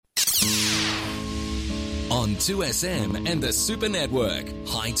On 2SM and the Super Network.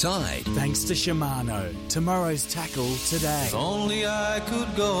 High Tide. Thanks to Shimano. Tomorrow's tackle today. If only I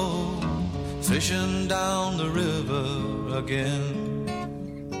could go fishing down the river again.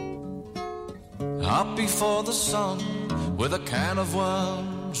 Up before the sun with a can of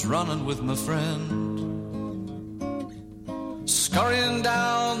worms, running with my friend. Scurrying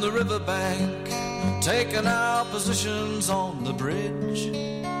down the riverbank, taking our positions on the bridge,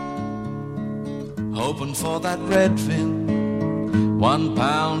 hoping for that redfin, 1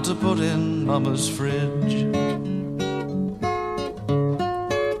 pound to put in Mama's fridge.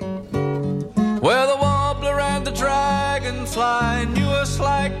 Where the warbler and the dragonfly knew us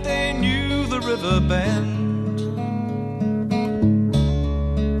like they knew the river bend.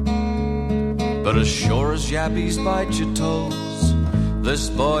 But as sure as yabbies bite your toes, this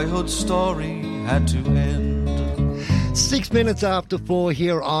boyhood story had to end. 6 minutes after 4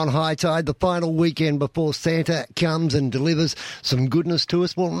 here on High Tide, the final weekend before Santa comes and delivers some goodness to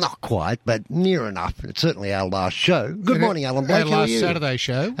us. Well, not quite, but near enough. It's certainly our last show. Good morning, Alan Blake. Our last Saturday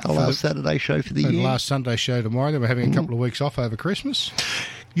show. Our last Saturday show for the year. And last Sunday show tomorrow. Then we're having a couple of weeks off over Christmas.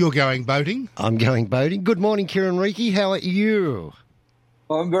 You're going boating. I'm going boating. Good morning, Kieran Reiki. How are you?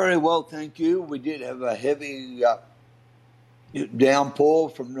 I'm very well, thank you. We did have a heavy downpour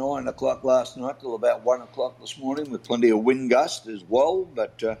from 9 o'clock last night till about 1 o'clock this morning with plenty of wind gust as well,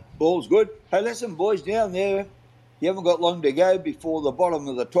 but all's good. Hey, listen, boys, down there, you haven't got long to go before the bottom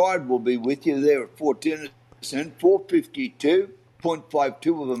of the tide will be with you there at 14%,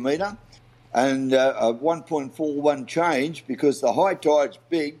 452.52 of a metre, and a 1.41 change because the high tide's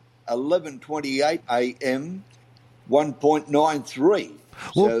big, 11:28 a.m., 1.93.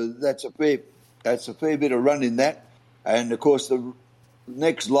 So that's a fair bit of run in that. And, of course, the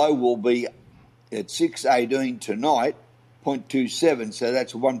next low will be at 6:18 tonight, 0.27, so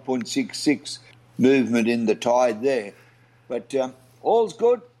that's a 1.66 movement in the tide there. But all's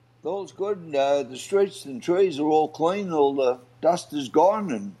good. All's good. The streets and trees are all clean. All the dust is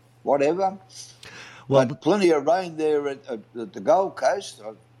gone and whatever. Well, but plenty of rain there at the Gold Coast.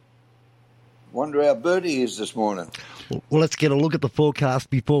 I wonder how Bertie is this morning. Well, let's get a look at the forecast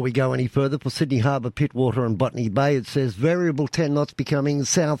before we go any further. For Sydney Harbour, Pittwater and Botany Bay, it says variable 10 knots becoming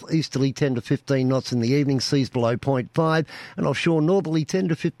southeasterly 10 to 15 knots in the evening, seas below 0.5, and offshore northerly 10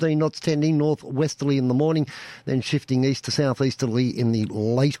 to 15 knots tending northwesterly in the morning, then shifting east to southeasterly in the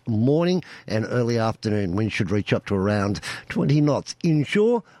late morning and early afternoon. Wind should reach up to around 20 knots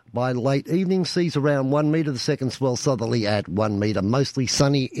inshore. By late evening, seas around 1 metre, the second swell southerly at 1 metre. Mostly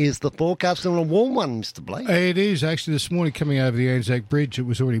sunny is the forecast, and a warm one, Mr. Blake. It is. Actually, this morning coming over the Anzac Bridge, it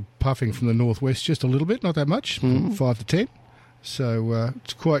was already puffing from the northwest just a little bit, not that much, 5 to 10. So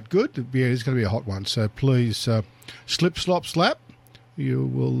it's quite good. Yeah, it's going to be a hot one. So please, slip, slop, slap. You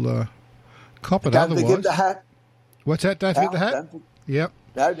will cop it otherwise. Don't forget the hat. What's that? Don't forget the hat? Yep.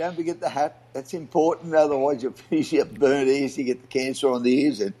 No, don't forget the hat. That's important. Otherwise, you get burnt ears, you get the cancer on the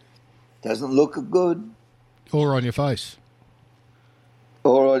ears, and it doesn't look good. Or on your face.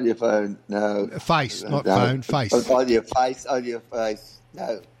 Or on your phone. No. Face, not phone, face. On your face,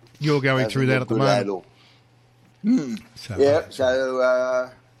 No. You're going through that at the moment. So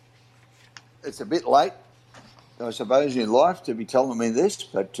it's a bit late, I suppose, in life to be telling me this,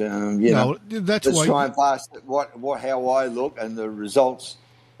 but let's try and pass how I look and the results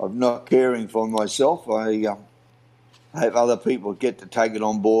of not caring for myself. I hope other people get to take it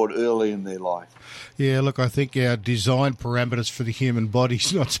on board early in their life. Yeah, look, I think our design parameters for the human body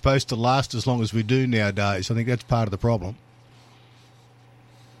is not supposed to last as long as we do nowadays. I think that's part of the problem.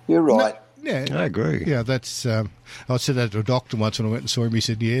 You're right. Yeah, I agree. Yeah, that's. I said that to a doctor once when I went and saw him. He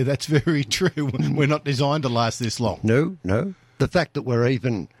said, "Yeah, that's very true. We're not designed to last this long." No. The fact that we're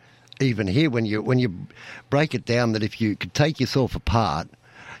even here, when you break it down, that if you could take yourself apart,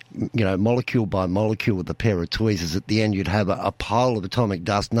 molecule by molecule with a pair of tweezers, at the end you'd have a pile of atomic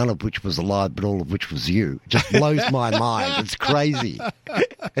dust, none of which was alive, but all of which was you. It just blows my mind. It's crazy.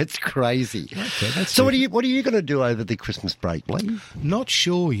 It's crazy. Okay, so what are you going to do over the Christmas break, Blake? Not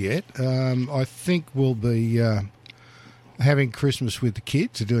sure yet. I think we'll be having Christmas with the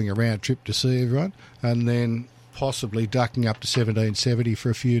kids, doing a round trip to see everyone, and then possibly ducking up to 1770 for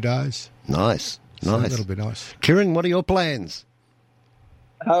a few days. Nice. So that'll be nice. Kieran, what are your plans?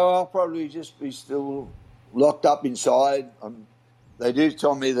 Oh, I'll probably just be still locked up inside. They do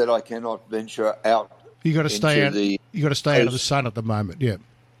tell me that I cannot venture out. You got to stay out. You got to stay out of the sun at the moment. Yeah.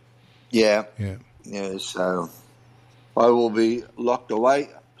 Yeah. So I will be locked away,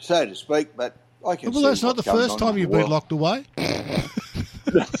 so to speak. But I can. Well, that's not the first time you've been locked away.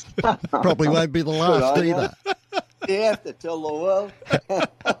 Probably won't be the last either. You have to tell the world.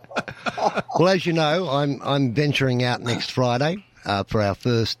 Well, as you know, I'm venturing out next Friday for our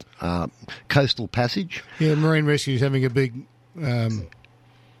first coastal passage. Yeah, Marine Rescue is having a big, not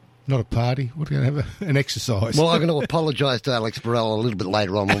a party, what are you going to have? An exercise. Well, I'm going to apologise to Alex Burrell a little bit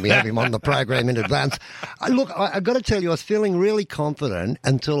later on when we have him on the program in advance. Look, I've got to tell you, I was feeling really confident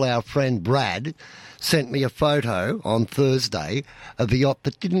until our friend Brad sent me a photo on Thursday of the yacht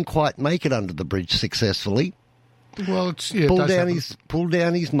that didn't quite make it under the bridge successfully. Well, it's pulled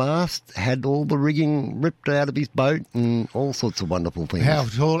down his mast, had all the rigging ripped out of his boat, and all sorts of wonderful things. How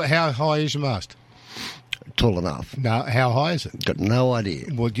high is your mast? Tall enough. No, how high is it? Got no idea.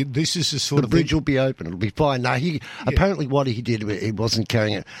 Well, this is the sort the of bridge thing. will be open. It'll be fine. No, apparently what he did, he wasn't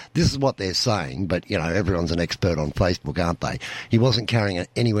carrying it. This is what they're saying, but you know, everyone's an expert on Facebook, aren't they? He wasn't carrying it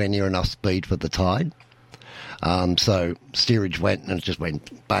anywhere near enough speed for the tide. So steerage went and it just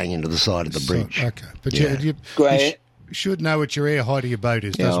went bang into the side of the bridge. Okay, but Yeah. you should know what your air height of your boat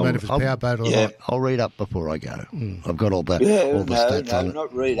is. Doesn't matter if it's a power boat or not. I'll read up before I go. I've got all the stats on it.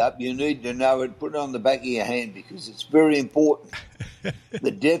 Not read up. You need to know it. Put it on the back of your hand because it's very important. The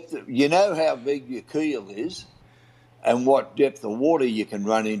depth. You know how big your keel is, and what depth of water you can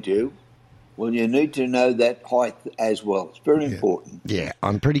run into. Well, you need to know that height as well. It's very important. Yeah,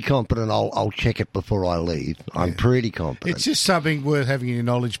 I'm pretty confident. I'll check it before I leave. I'm pretty confident. It's just something worth having in your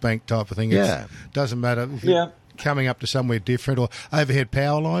knowledge bank type of thing. Yeah. It doesn't matter if you're coming up to somewhere different or overhead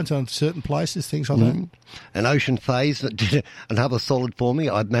power lines on certain places, things like that. An Ocean Phase that did another solid for me.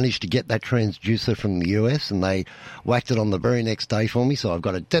 I managed to get that transducer from the US and they whacked it on the very next day for me. So I've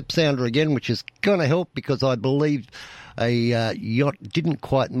got a depth sounder again, which is going to help because I believe a yacht didn't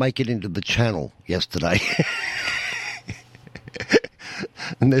quite make it into the channel yesterday.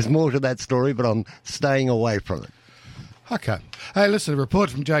 And there's more to that story, but I'm staying away from it. Okay. Hey, listen, a report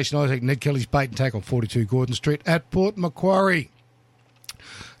from Jason Isaac, Ned Kelly's bait and tackle on 42 Gordon Street at Port Macquarie.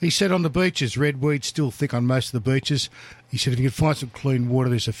 He said on the beaches, red weed's still thick on most of the beaches. He said if you can find some clean water,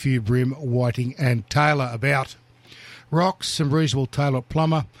 there's a few bream, whiting and tailor about. Rocks, some reasonable tailor at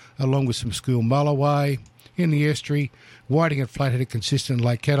Plummer, along with some school mulloway. In the estuary, whiting and flathead are consistent in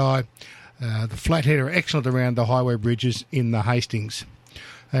Lake Maquarie. The flathead are excellent around the highway bridges in the Hastings.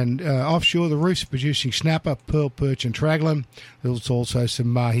 And offshore, the reefs are producing snapper, pearl perch and tragline. There's also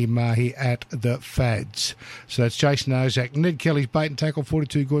some mahi-mahi at the Fads. So that's Jason Ozak, Ned Kelly's Bait and Tackle,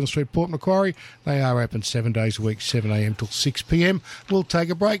 42 Gordon Street, Port Macquarie. They are open 7 days a week, 7am till 6pm. We'll take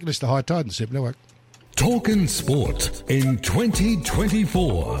a break and it's the High Tide and Zip Network. Talkin' Sport in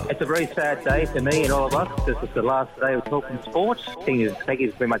 2024. It's a very sad day for me and all of us because it's the last day of Talking Sport. Thank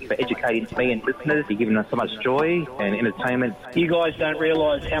you very much for educating me and listeners. You're giving us so much joy and entertainment. You guys don't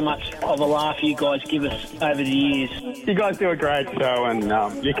realise how much of a laugh you guys give us over the years. You guys do a great show and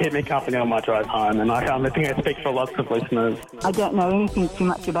you keep me company on my drive home, and I think I speak for lots of listeners. I don't know anything too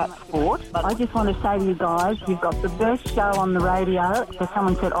much about sport, but I just want to say to you guys, you've got the best show on the radio. So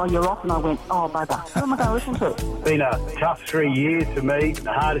someone said, oh, you're off, and I went, oh, bugger. Who am I going to listen to? It's been a tough 3 years for me,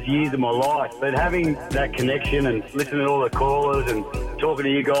 the hardest years of my life. But having that connection and listening to all the callers and talking to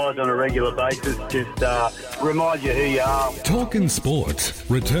you guys on a regular basis just reminds you who you are. Talkin' Sport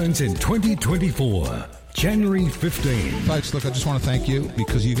returns in 2024. January 15. Folks, look, I just want to thank you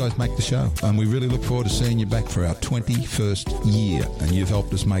because you guys make the show. And we really look forward to seeing you back for our 21st year. And you've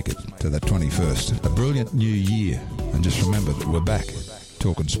helped us make it to that 21st. A brilliant new year. And just remember that we're back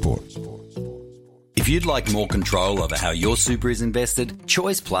talking sport. If you'd like more control over how your super is invested,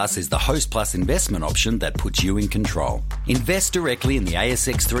 Choice Plus is the Host Plus investment option that puts you in control. Invest directly in the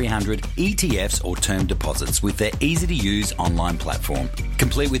ASX 300, ETFs or term deposits with their easy-to-use online platform,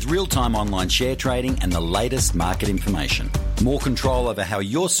 complete with real-time online share trading and the latest market information. More control over how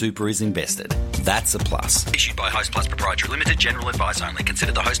your super is invested. That's a plus. Issued by Host Plus Proprietary Limited, general advice only.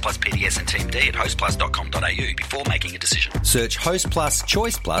 Consider the Host Plus PDS and Team D at hostplus.com.au before making a decision. Search Host Plus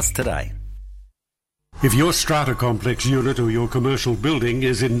Choice Plus today. If your strata complex unit or your commercial building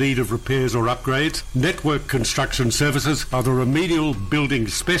is in need of repairs or upgrades, Network Construction Services are the remedial building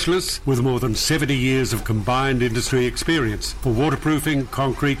specialists with more than 70 years of combined industry experience. For waterproofing,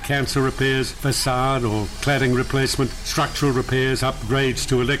 concrete, cancer repairs, facade or cladding replacement, structural repairs, upgrades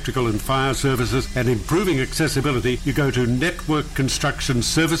to electrical and fire services and improving accessibility, you go to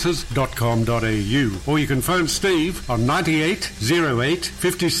networkconstructionservices.com.au or you can phone Steve on 98 08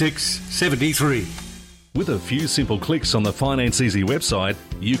 56 73. With a few simple clicks on the Finance Easy website,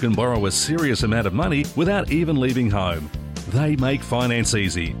 you can borrow a serious amount of money without even leaving home. They make finance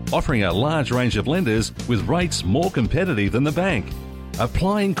easy, offering a large range of lenders with rates more competitive than the bank.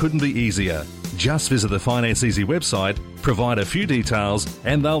 Applying couldn't be easier. Just visit the Finance Easy website, provide a few details,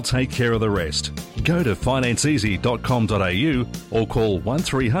 and they'll take care of the rest. Go to financeeasy.com.au or call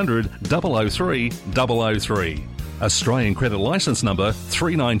 1300 003 003. Australian credit licence number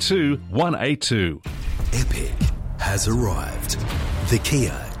 392182. Epic has arrived. The Kia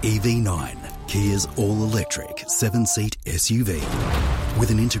EV9, Kia's all-electric 7-seat SUV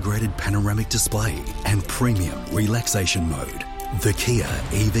with an integrated panoramic display and premium relaxation mode. The Kia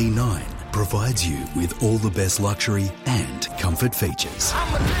EV9 provides you with all the best luxury and comfort features.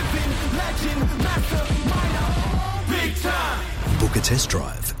 Book a test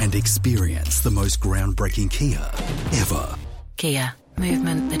drive and experience the most groundbreaking Kia ever. Kia,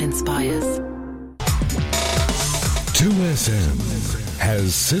 movement that inspires. 2SM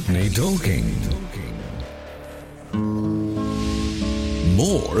has Sydney talking.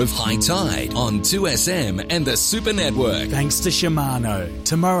 More of High Tide on 2SM and the Super Network. Thanks to Shimano.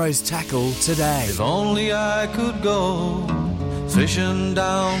 Tomorrow's tackle today. If only I could go fishing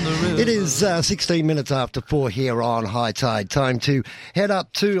down the river. It is 16 minutes after 4 here on High Tide. Time to head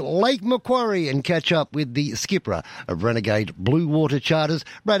up to Lake Maquarie and catch up with the skipper of Renegade Blue Water Charters.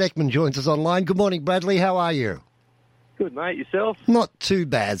 Brad Ekman joins us online. Good morning, Bradley. How are you? Good, mate. Yourself? Not too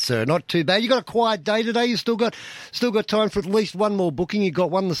bad, sir. Not too bad. You got a quiet day today. You still got time for at least one more booking. You got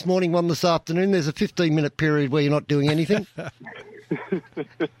one this morning, one this afternoon. There's a 15-minute period where you're not doing anything. I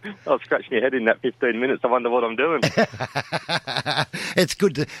was scratching your head in that 15 minutes. I wonder what I'm doing. It's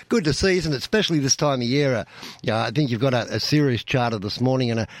good to see, isn't it? Especially this time of year. I think you've got a serious charter this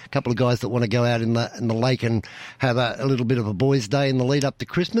morning and a couple of guys that want to go out in the lake and have a little bit of a boys' day in the lead up to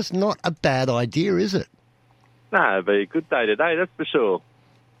Christmas. Not a bad idea, is it? No, it'll be a good day today, that's for sure.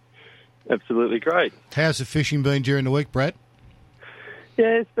 Absolutely great. How's the fishing been during the week, Brad?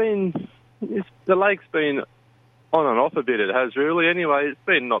 Yeah, the lake's been on and off a bit, it has really. Anyway, it's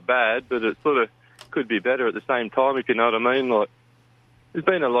been not bad, but it sort of could be better at the same time, if you know what I mean. Like, there's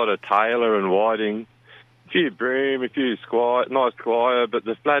been a lot of tailor and whiting, a few bream, a few nice squire, but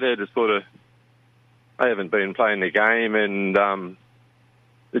the flathead is sort of, they haven't been playing the game, and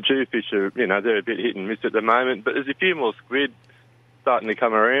the jewfish are, they're a bit hit and miss at the moment, but there's a few more squid starting to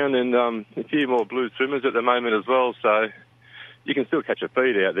come around and a few more blue swimmers at the moment as well, so you can still catch a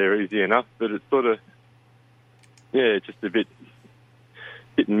feed out there easy enough, but it's sort of, just a bit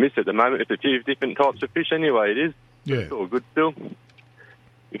hit and miss at the moment. It's a few different types of fish anyway, it is. Yeah. It's all good still.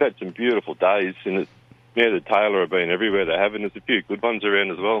 We've had some beautiful days, and the tailor have been everywhere they have, and there's a few good ones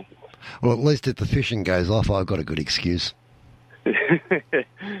around as well. Well, at least if the fishing goes off, I've got a good excuse.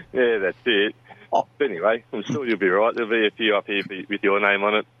 Yeah, that's it. But anyway, I'm sure you'll be right. There'll be a few up here with your name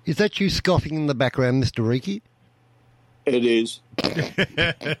on it. Is that you scoffing in the background, Mr. Reiki? It is.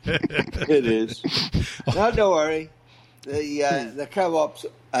 It is. No, don't worry. The co-op's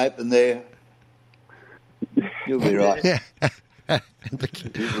open there. You'll be right. Yeah.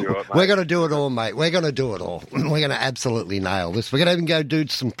 We're going to do it all, mate. We're going to do it all. We're going to absolutely nail this. We're going to even go do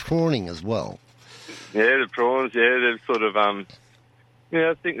some prawning as well. Yeah, the prawns, they've sort of, I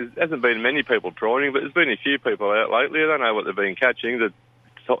think there hasn't been many people prawning, but there's been a few people out lately. I don't know what they've been catching. The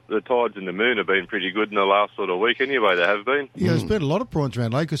tides in the moon have been pretty good in the last sort of week anyway, they have been. Yeah, there's been a lot of prawns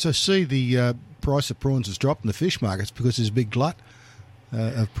around lake, because I see the price of prawns has dropped in the fish markets because there's a big glut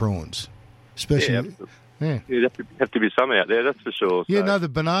of prawns. Especially, There'd have to be some out there, that's for sure. Yeah, no, the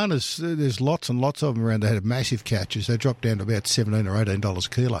bananas, there's lots and lots of them around. They had massive catches. They dropped down to about $17 or $18 a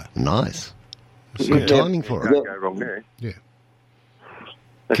kilo. Nice. Good timing for it. Can't go wrong there. Yeah.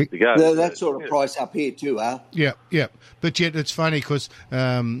 That's the go. That sort of price up here too, Yeah. But yet it's funny because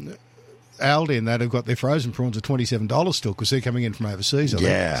Aldi and that have got their frozen prawns at $27 still because they're coming in from overseas. I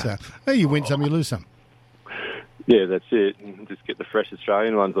think. So you win some, you lose some. Yeah, that's it. Just get the fresh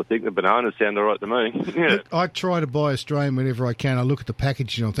Australian ones. I think the bananas sound all right to me. Yeah. I try to buy Australian whenever I can. I look at the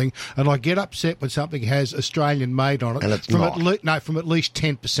packaging and thing, and I get upset when something has Australian made on it. And it's from not. From at least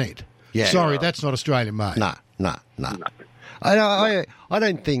 10%. Yeah. Sorry, that's not Australian made. No. I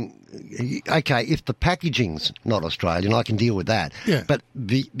don't think. Okay, if the packaging's not Australian, I can deal with that. Yeah. But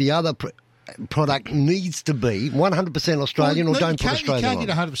the other product needs to be 100% Australian, or don't put Australian on. You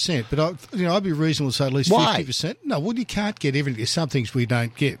can't get 100%, but I'd be reasonable to say at least 50%. No, well, you can't get everything. There's some things we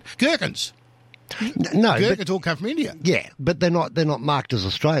don't get. Gherkins. No, gherkins all come from India. Yeah, but they're not marked as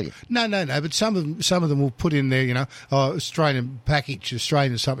Australian. No. But some of them will put in there, Australian package,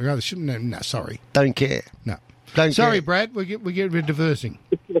 Australian something or other. No, sorry. Don't care. No. Sorry, care. Brad. We get reversing.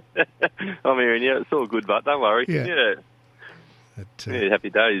 I'm hearing you. It's all good, but don't worry. Yeah. Happy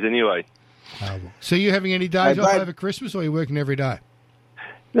days anyway. So you having any days off over Christmas, or are you working every day?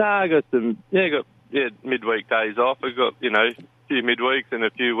 No, I got some. midweek days off. I got a few midweeks and a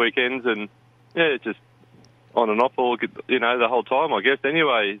few weekends, and just on and off all, the whole time, I guess,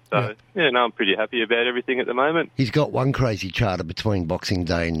 anyway. So, I'm pretty happy about everything at the moment. He's got one crazy charter between Boxing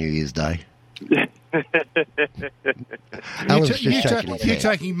Day and New Year's Day. You're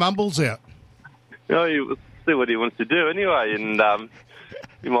taking Mumbles out. No, you see what he wants to do anyway, and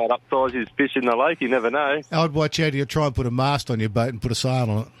he might upsize his fish in the lake, you never know. I'd watch out, you'll try and put a mast on your boat and put a sail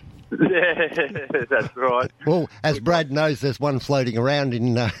on it. Yeah, that's right. Well, as Brad knows, there's one floating around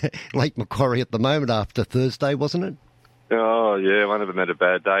in Lake Maquarie at the moment after Thursday, wasn't it? Oh, yeah, one of them had a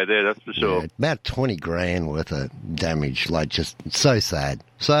bad day there, that's for sure. Yeah, about 20 grand worth of damage, like just so sad.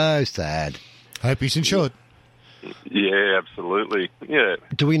 So sad. Hope he's insured. Yeah, absolutely, yeah.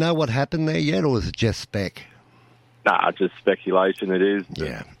 Do we know what happened there yet, or is it just spec? Nah, just speculation it is.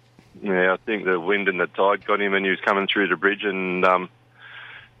 Yeah. Yeah, I think the wind and the tide got him and he was coming through the bridge and...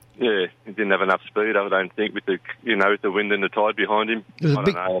 he didn't have enough speed, I don't think, with the wind and the tide behind him. It was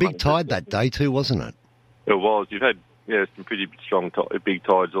a big tide that day too, wasn't it? It was. You've had some pretty strong big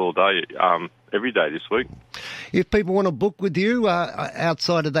tides all day, every day this week. If people want to book with you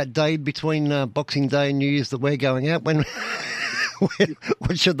outside of that day between Boxing Day and New Year's that we're going out,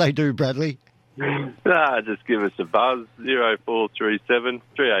 what should they do, Bradley? Just give us a buzz, 0437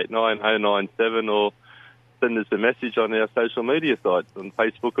 389 097, or send us a message on our social media sites on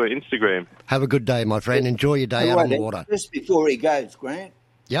Facebook or Instagram. Have a good day, my friend. Enjoy your day out on the water. Just before he goes, Grant.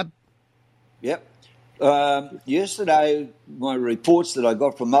 Yep. Yesterday, my reports that I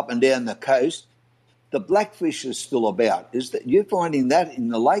got from up and down the coast, the blackfish is still about. You finding that in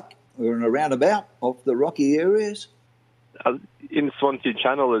the lake or in a roundabout off the rocky areas? In Swansea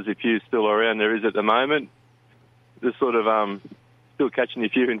Channel, there's a few still around. There is at the moment. They're sort of still catching a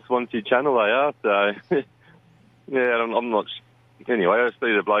few in Swansea Channel, they are. So, yeah, I'm not... Anyway, I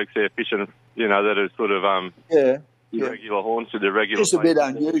see the blokes there fishing, that are sort of regular haunts with the regular... It's a bit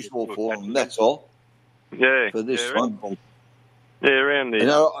unusual for them, that's all. Yeah. For this one. Yeah, around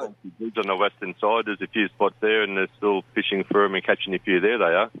the bridge on the western side, there's a few spots there, and they're still fishing for them and catching a few there, they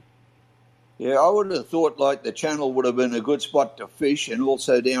are. Yeah, I would have thought like the channel would have been a good spot to fish, and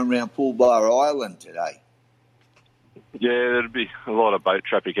also down around Poolbar Island today. Yeah, there'll be a lot of boat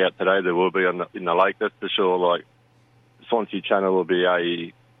traffic out today. There will be in the lake, that's for sure. Like Swansea Channel will be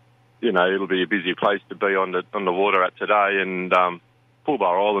it'll be a busy place to be on the water at today, and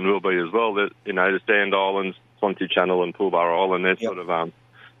Poolbar Island will be as well. The Sand Islands, Swansea Channel, and Poolbar Island. They're sort of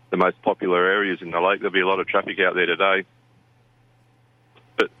the most popular areas in the lake. There'll be a lot of traffic out there today.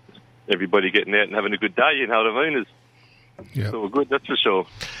 But everybody getting out and having a good day, you know what I mean? It's all good, that's for sure.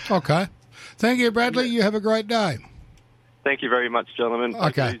 Okay. Thank you, Bradley. You have a great day. Thank you very much, gentlemen.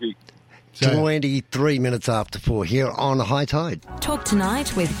 Okay. 23 minutes after 4 here on High Tide. Talk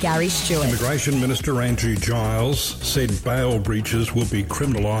tonight with Gary Stewart. Immigration Minister Andrew Giles said bail breaches will be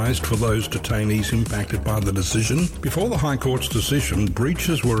criminalised for those detainees impacted by the decision. Before the High Court's decision,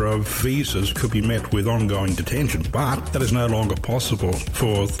 breaches were of visas could be met with ongoing detention, but that is no longer possible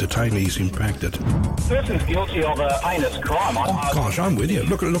for detainees impacted. The person's guilty of a heinous crime. Gosh, I'm with you.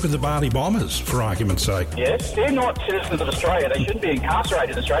 Look at the Bali bombers, for argument's sake. Yes, they're not citizens of Australia. They shouldn't be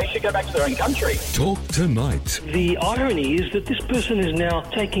incarcerated in Australia. They should go back to their own country. Talk tonight. The irony is that this person is now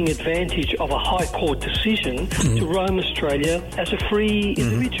taking advantage of a High Court decision to roam Australia as a free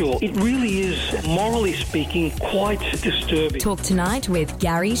individual. It really is, morally speaking, quite disturbing. Talk tonight with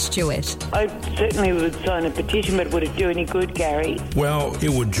Gary Stewart. I certainly would sign a petition, but would it do any good, Gary? Well, it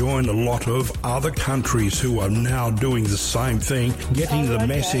would join a lot of other countries who are now doing the same thing, getting the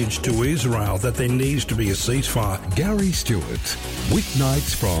message to Israel that there needs to be a ceasefire. Gary Stewart,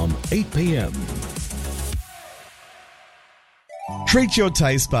 weeknights from 8 p.m. Treat your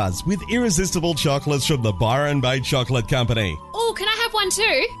taste buds with irresistible chocolates from the Byron Bay Chocolate Company. Oh, can I have one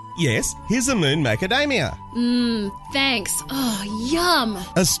too? Yes, here's a Moon Macadamia. Thanks. Oh, yum.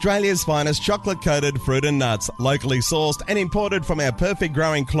 Australia's finest chocolate-coated fruit and nuts, locally sourced and imported from our perfect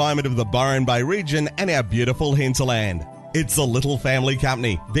growing climate of the Byron Bay region and our beautiful hinterland. It's a little family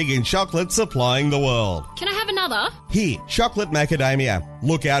company, big in chocolate, supplying the world. Can I have another? Here, chocolate macadamia.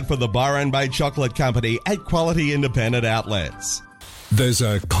 Look out for the Byron Bay Chocolate Company at quality independent outlets. There's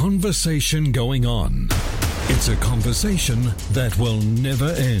a conversation going on. It's a conversation that will never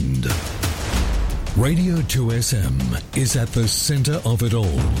end. Radio 2SM is at the center of it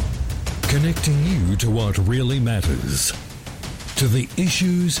all, connecting you to what really matters, to the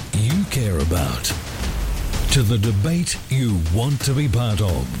issues you care about, to the debate you want to be part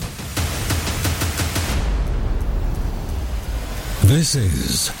of. This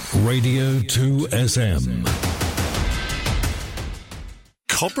is Radio 2SM.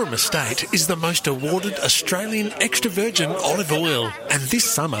 Cobram Estate is the most awarded Australian extra virgin olive oil. And this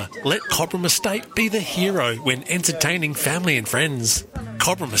summer, let Cobram Estate be the hero when entertaining family and friends.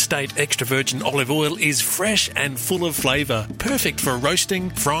 Cobram Estate extra virgin olive oil is fresh and full of flavour, perfect for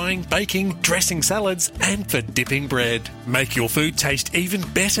roasting, frying, baking, dressing salads and for dipping bread. Make your food taste even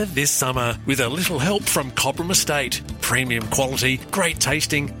better this summer with a little help from Cobram Estate. Premium quality, great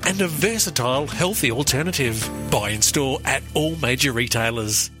tasting and a versatile, healthy alternative. Buy in store at all major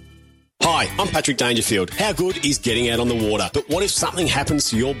retailers. Hi, I'm Patrick Dangerfield. How good is getting out on the water? But what if something happens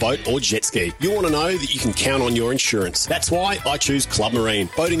to your boat or jet ski? You want to know that you can count on your insurance. That's why I choose Club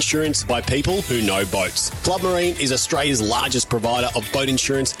Marine. Boat insurance by people who know boats. Club Marine is Australia's largest provider of boat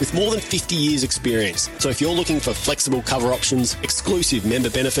insurance with more than 50 years experience. So if you're looking for flexible cover options, exclusive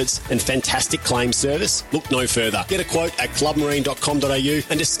member benefits and fantastic claim service, look no further. Get a quote at clubmarine.com.au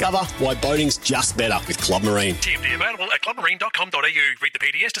and discover why boating's just better with Club Marine. TMD available at clubmarine.com.au. Read the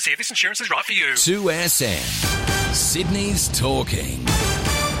PDS to see if this insurance is right for you. 2SM. Sydney's talking.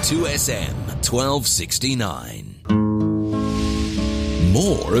 2SM 1269.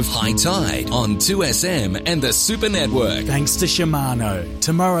 More of High Tide on 2SM and the Super Network. Thanks to Shimano.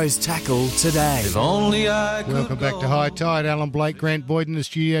 Tomorrow's tackle today. If only I could Welcome back to High Tide. Alan Blake, Grant Boyd in the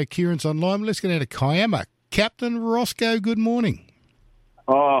studio. Kieran's online. Let's get down to Kiama. Captain Roscoe, good morning.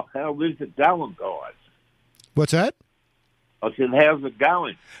 Oh, how is it going, guys? What's that? I said, how's it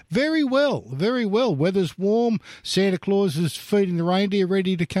going? Very well, very well. Weather's warm. Santa Claus is feeding the reindeer,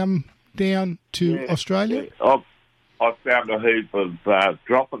 ready to come down to Australia. Yeah. I found a heap of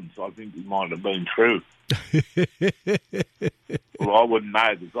droppings. I think it might have been true. Well, I wouldn't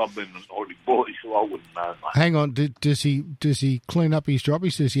know because I've been a naughty boy, so I wouldn't know, mate. Hang on, does he clean up his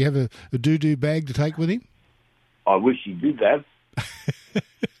droppies? Does he have a doo-doo bag to take with him? I wish he did that.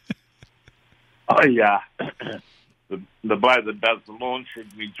 The bloke that does the lawn said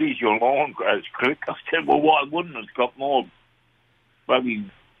to me, geez, your lawn grows quick. I said, well, why wouldn't it? It's got more, maybe,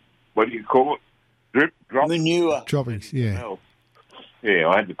 what do you call it? Drop? Manure. Droppings, yeah. Well, yeah,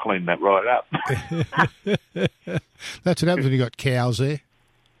 I had to clean that right up. That's what happens when you got cows there.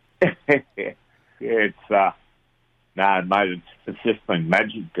 Yeah, it's, no, mate, it's just been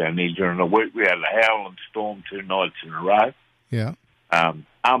magic down here during the week. We had a howling storm 2 nights in a row. Yeah.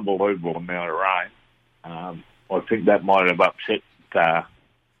 Unbelievable amount of rain. I think that might have upset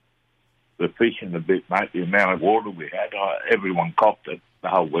the fishing a bit, mate, the amount of water we had. Everyone copped it. The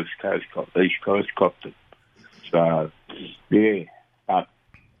whole West Coast copped it. East Coast copped it. So, yeah.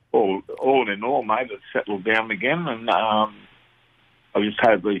 All in all, mate, it's settled down again. And I just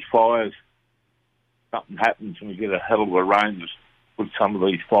hope these fires, something happens and we get a hell of a rain to put some of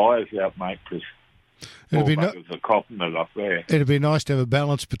these fires out, mate, because are copping it up there. It'd be nice to have a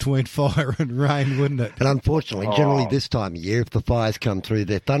balance between fire and rain, wouldn't it? And unfortunately, generally this time of year, if the fires come through,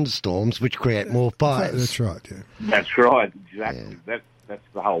 they're thunderstorms, which create more fires. That's right, yeah. That's right, exactly. Yeah. That's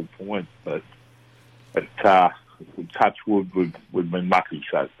the whole point. But if we touch wood, we've been lucky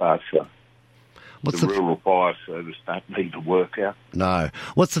so far. So the rural fire service don't need to work out. No.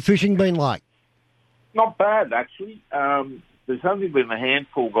 What's the fishing been like? Not bad, actually. There's only been a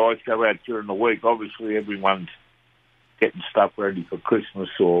handful of guys go out during the week. Obviously, everyone's getting stuff ready for Christmas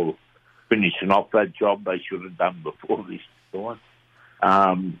or finishing off that job they should have done before this time.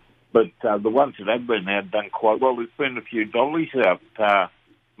 But the ones that have been out done quite well. There's been a few dollies out,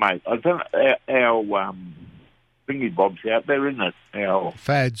 mate. I don't know, our thingy bobs out there, isn't it? Our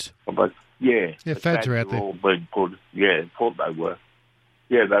fads. But yeah, fads are out there. All been put. Yeah, thought they were.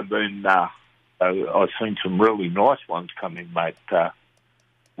 Yeah, they've been. I've seen some really nice ones come in, mate.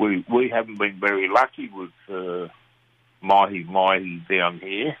 We haven't been very lucky with mahi down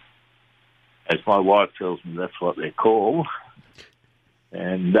here, as my wife tells me that's what they're called.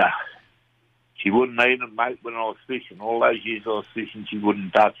 And she wouldn't eat them, mate, when I was fishing. All those years I was fishing, she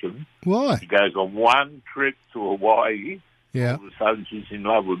wouldn't touch them. Why? She goes on one trip to Hawaii. Yeah. All of a sudden she's in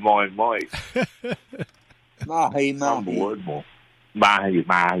love with mahi. Mahi.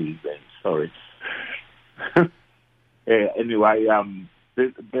 Mahi, then, sorry. Yeah, anyway,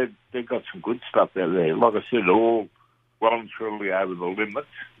 they've got some good stuff out there. Like I said, all well and truly over the limit.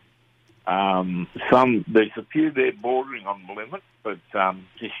 There's a few there bordering on the limit, but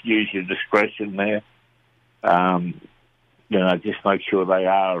just use your discretion there. Just make sure they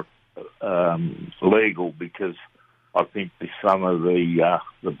are legal, because I think this summer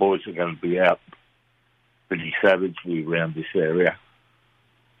the boys are going to be out pretty savagely around this area.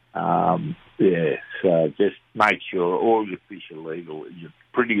 So just make sure all your fish are legal. It's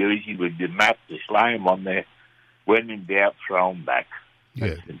pretty easy with your map. Just lay them on there. When in doubt, throw them back.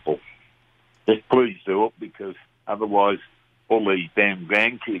 That's simple. Just please do it, because otherwise all these damn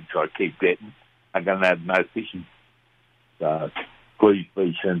grandkids I keep getting are going to have no fishing. So please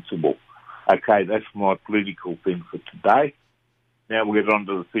be sensible. Okay, that's my political thing for today. Now we'll get on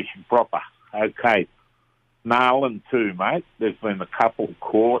to the fishing proper. Okay, Marlin too, mate. There's been a couple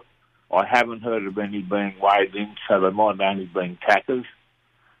caught. I haven't heard of any being weighed in, so they might have only been tackers.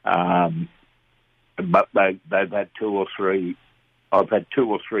 But they've had 2 or 3. I've had 2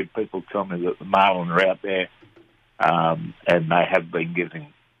 or 3 people tell me that the marlin are out there, and they have been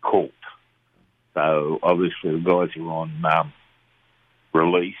getting caught. So obviously the guys are on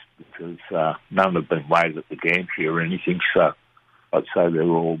release because none have been weighed at the gantry or anything. So I'd say they're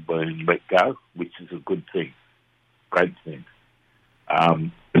all being let go, which is a good thing, great thing.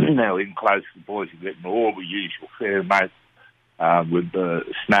 Now in close, the boys are getting all the usual fare, mate, with the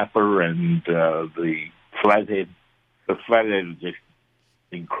snapper and the flathead. The flathead has just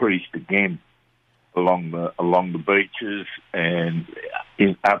increased again along the beaches and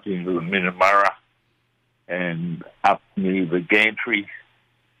up into the Minamurra and up near the gantry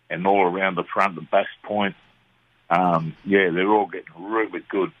and all around the front of Bass Point. They're all getting really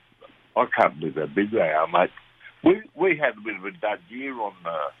good. I can't believe how big they are, mate. We had a bit of a dud year on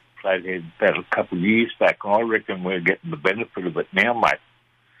the flathead about a couple of years back, and I reckon we're getting the benefit of it now, mate,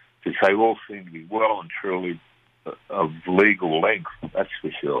 because they all seem to be well and truly of legal length, that's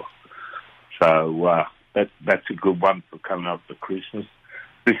for sure. So that's a good one for coming up for Christmas.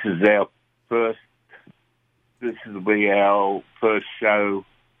 This will be our first show,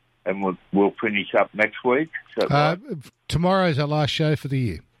 and we'll finish up next week. So, tomorrow's our last show for the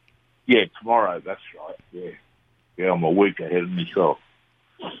year. Yeah, tomorrow, that's right, yeah, I'm a week ahead of myself.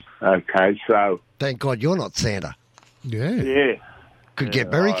 Okay, so... Thank God you're not Santa. Yeah. Could get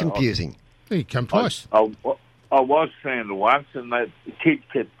very confusing. You come close. I was Santa once, and the kids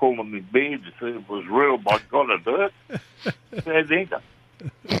kept pulling my beard to see if it was real. My God, it hurt. Fair dinkum.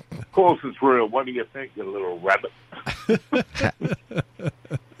 Of course it's real. What do you think, you little rabbit?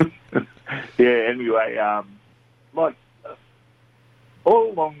 Anyway,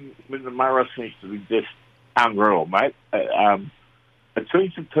 all along Minamurra seems to be just unreal, mate. It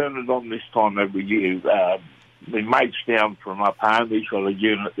seems to turn it on this time every year. My mate's down from up home. He's got a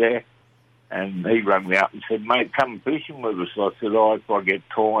unit there. And he rang me up and said, mate, come fishing with us. I said, if I get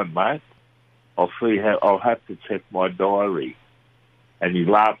time, mate, I'll have to check my diary. And he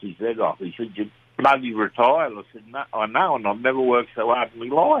laughed his head off. He said, you bloody retired. I said, no, I know, and I've never worked so hard in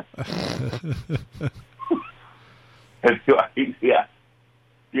my life.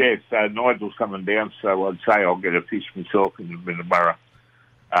 So Nigel's coming down, so I'd say I'll get a fish myself in the Minamurra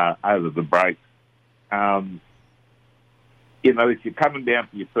over the break. If you're coming down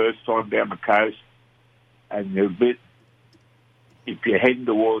for your first time down the coast and if you're heading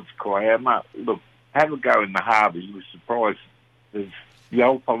towards Kiama, look, have a go in the harbour. You were surprised. The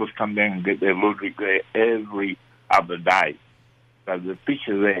old fellas come down and get their ludwig there every other day. So the fish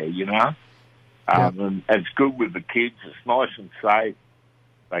are there, and it's good with the kids. It's nice and safe.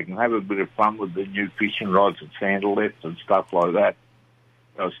 They can have a bit of fun with the new fishing rods and sandal nets and stuff like that.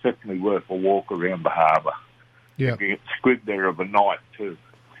 So it's definitely worth a walk around the harbour. Yeah. You can get squid there of a night too.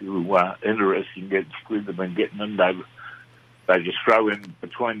 If you're interested in getting squid, they've been getting them. They just throw in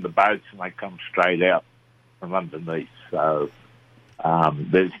between the boats and they come straight out from underneath. So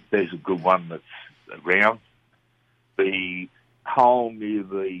there's a good one that's around. The hole near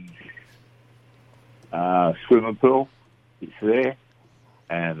the swimming pool is there,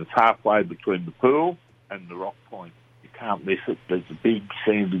 and it's halfway between the pool and the rock point. You can't miss it. There's a big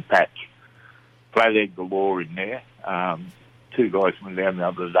sandy patch. Flathead galore in there. 2 guys went down the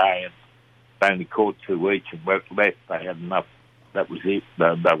other day and they only caught 2 each and left. They had enough. That was it.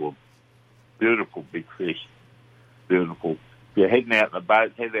 They were beautiful big fish. Beautiful. If you're heading out in the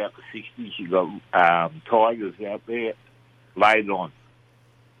boat, head out the 60s, you've got tigers out there laid on.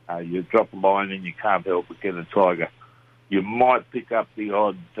 You drop a line and you can't help but get a tiger. You might pick up the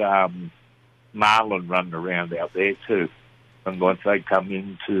odd marlin running around out there too. And once they come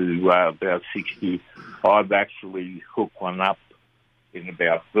into about 60, I've actually hooked one up in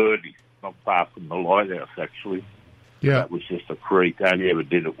about 30, not far from the lighthouse, actually. Yeah. That was just a freak. I only ever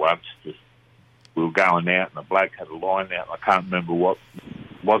did it once. We were going out, and the bloke had a line out. I can't remember what.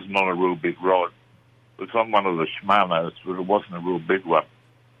 It wasn't on a real big rod. It was on one of the Shimano's, but it wasn't a real big one.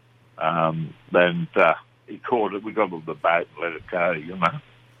 Then he caught it. We got on the boat and let it go,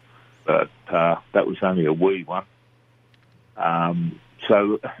 But that was only a wee one.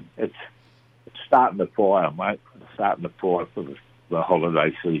 So it's starting to fire, mate. It's starting to fire for the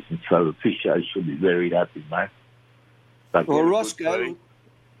holiday season. So the fish shows should be very happy, mate. Well, Roscoe,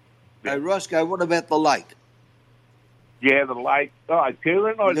 what about the lake? Yeah, the lake. Oh,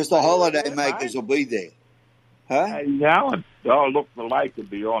 Kieran, just the holiday makers will be there. Huh? How you going? Oh, look, the lake will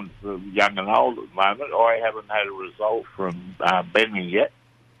be on for young and old at the moment. I haven't had a result from Benny yet.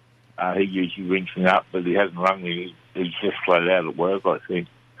 He usually rings me up, but he hasn't rung me. He's just flat out at work, I think.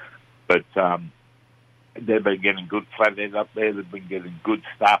 But they've been getting good flathead up there. They've been getting good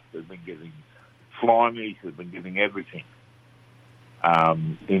stuff. They've been getting slimies. They've been getting everything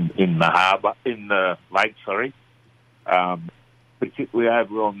in the harbour, in the lake. Sorry, particularly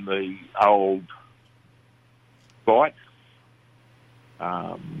over on the old site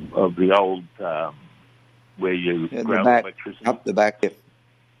of the old where you grow electricity up the back.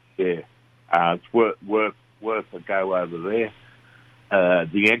 Yeah, it's worth a go over there.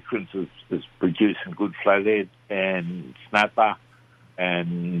 The entrance is producing good flathead and snapper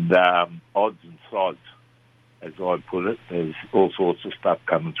and odds and sods, as I put it. There's all sorts of stuff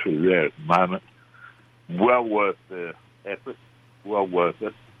coming through there at the moment. Well worth the effort. Well worth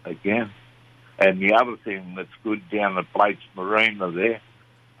it again. And the other thing that's good down at Blake's Marina there,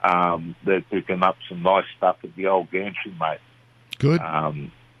 they're picking up some nice stuff at the old gantry, mate. Good.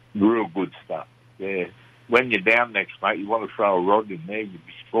 Real good stuff. Yeah. When you're down next, mate, you want to throw a rod in there, you'd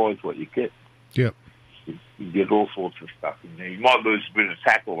be surprised what you get. Yep. You get all sorts of stuff in there. You might lose a bit of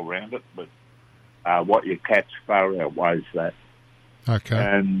tackle around it, but what you catch far outweighs that. Okay.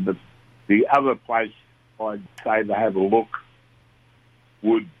 And the other place I'd say to have a look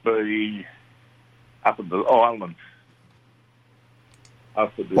would be up at the islands.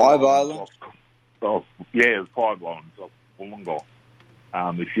 Up at the Five Islands? Yeah, the 5 Islands of Wollongong.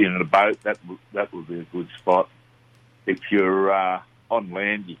 If you're in a boat, that would be a good spot. If you're on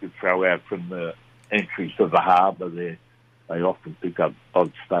land, you could throw out from the entry to the harbour there. They often pick up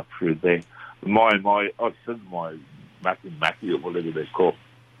odd stuff through there. I said my Mackie or whatever they're called,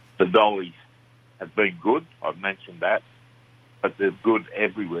 the dollies have been good. I've mentioned that. But they're good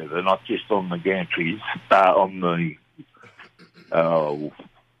everywhere. They're not just on the gantries, on the,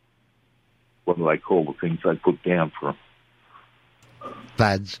 what do they call the things they put down for them?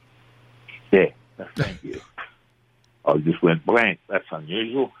 Fads. Yeah, thank you. I just went blank. That's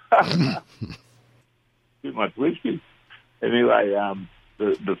unusual. Too much whiskey. Anyway,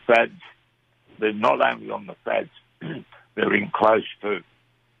 the fads, they're not only on the fads, they're in close too.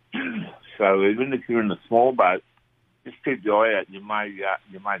 So even if you're in a small boat, just keep your eye out. You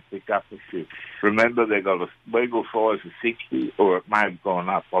may pick up a few. Remember, they've got a legal size of 60, or it may have gone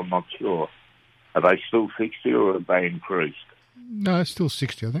up. I'm not sure. Are they still 60 or have they increased? No, it's still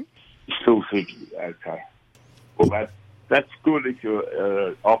 60, I think. Still 60, okay. Well, that's good if you're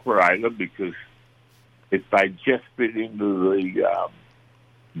an operator, because if they just fit into the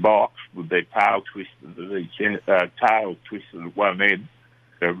box with their tail twisted at one end,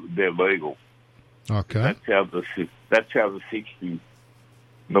 they're legal. Okay. That's how the 60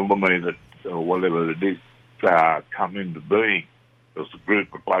 millimetre or whatever it is come into being. There's a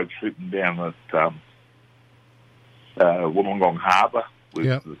group of blokes sitting down at Wollongong Harbour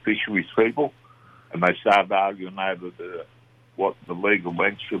with the fisheries people, and they started arguing over what the legal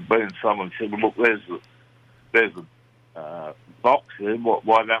length should be. And someone said, "Well, look, there's a box there.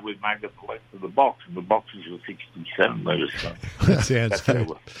 Why don't we make it the length of the box?" And the boxes are 60 centimetres. So that sounds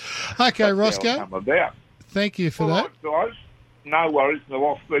good. Okay, Roscoe. Thank you for that. Right, guys. No worries. No,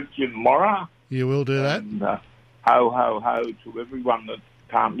 I'll speak to you tomorrow. You will do that. And, ho, ho, ho to everyone that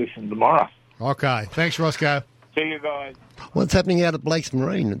can't listen tomorrow. Okay. Thanks, Roscoe. See you guys. What's happening out at Blake's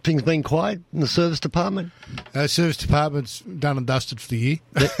Marine? Things been quiet in the service department? Service department's done and dusted for the year.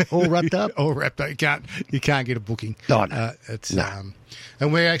 All wrapped up? All wrapped up. You can't get a booking. Oh, no.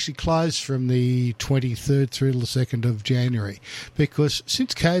 And we're actually closed from the 23rd through to the 2nd of January, because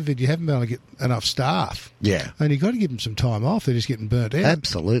since COVID, you haven't been able to get enough staff. Yeah. And you've got to give them some time off. They're just getting burnt out.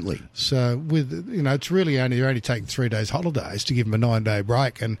 Absolutely. So it's really they're only taking 3 days holidays to give them a 9-day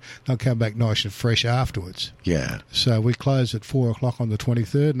break, and they'll come back nice and fresh afterwards. Yeah. So we close at 4 o'clock on the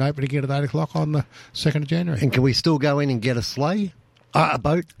 23rd and open again at 8 o'clock on the 2nd of January. And can we still go in and get a sleigh? A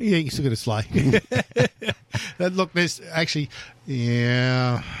boat? Yeah, you can still get a sleigh. Look, there's actually,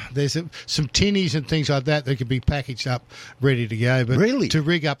 there's some tinnies and things like that can be packaged up, ready to go. But really? To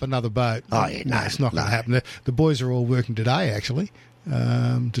rig up another boat, no, it's not going to happen. The boys are all working today, actually,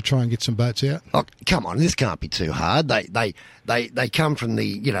 to try and get some boats out. Oh, come on, this can't be too hard. They come from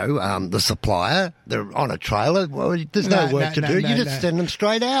the supplier. They're on a trailer. Well, there's no work to do. You just send them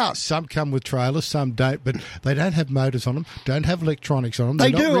straight out. Some come with trailers, some don't, but they don't have motors on them, don't have electronics on them.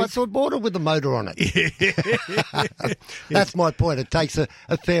 They do. I saw a border with a motor on it. That's my point. It takes a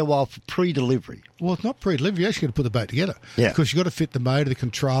fair while for pre-delivery. Well, it's not pre-delivery. You actually got to put the boat together. Yeah. Because you've got to fit the motor, the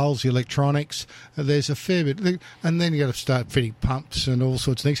controls, the electronics. There's a fair bit. And then you've got to start fitting pumps and all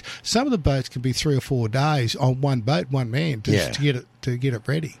sorts of things. Some of the boats can be 3 or 4 days on one boat, one man, to get it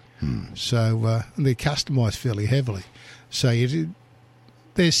ready. So they're customised fairly heavily. So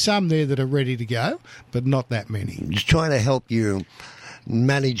there's some there that are ready to go, but not that many. Just trying to help you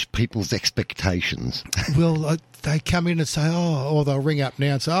manage people's expectations. Well, they come in and say, or they'll ring up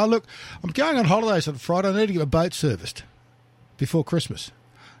now and say, look, I'm going on holidays on Friday. I need to get my boat serviced before Christmas.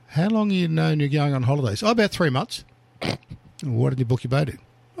 How long have you known you're going on holidays? About 3 months. Why did you book your boat in?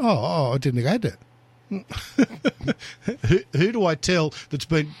 I didn't go there. Who do I tell that's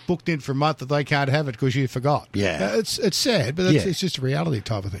been booked in for a month that they can't have it because you forgot? Yeah. It's sad, but it's just a reality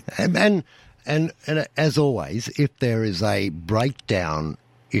type of thing. And as always, if there is a breakdown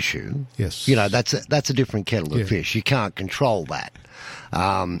issue, yes, that's a different kettle of fish. You can't control that.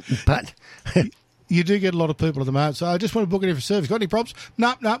 But you do get a lot of people at the moment. So I just want to book it in for service. Got any problems?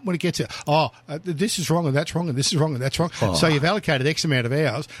 No. When it gets here, this is wrong and that's wrong and this is wrong and that's wrong. So you've allocated X amount of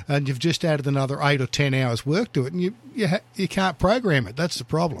hours and you've just added another 8 or 10 hours work to it, and you can't program it. That's the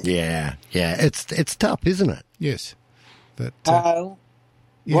problem. Yeah. It's tough, isn't it? Yes. But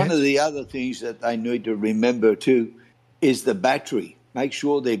one of the other things that they need to remember too is the battery. Make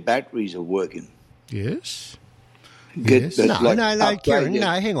sure their batteries are working. Yes. No, Kieran,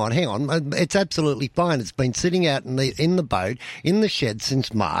 hang on. It's absolutely fine. It's been sitting out in the boat, in the shed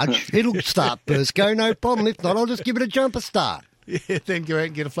since March. It'll start first go, no problem. If not, I'll just give it a jumper start. Yeah, then go out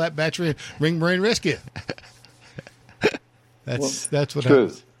and get a flat battery and ring Marine Rescue. That's what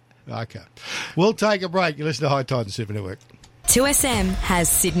happens. Okay. We'll take a break. You listen to High Tide and Super Network. 2SM has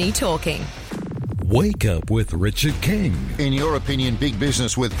Sydney talking. Wake Up with Richard King. In your opinion, big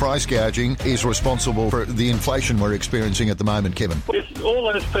business with price gouging is responsible for the inflation we're experiencing at the moment, Kevin? If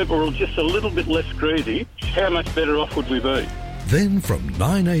all those people were just a little bit less greedy, how much better off would we be? Then from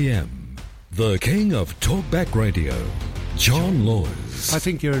 9 a.m, the king of talkback radio, John Laws. I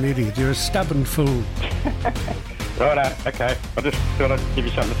think you're an idiot. You're a stubborn fool. Righto, okay. I just thought I'd give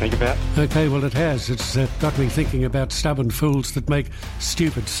you something to think about. Okay, well, it has. It's got me thinking about stubborn fools that make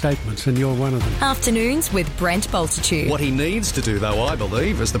stupid statements, and you're one of them. Afternoons with Brent Bultitude. What he needs to do, though, I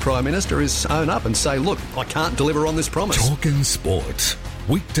believe, as the Prime Minister, is own up and say, look, I can't deliver on this promise. Talking sport.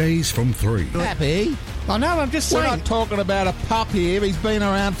 Weekdays from 3. Happy? I know, I'm just saying. We're not talking about a pup here. He's been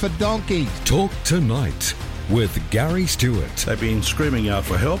around for donkeys. Talk Tonight with Gary Stewart. They've been screaming out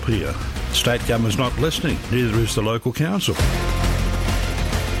for help here. State government's not listening. Neither is the local council.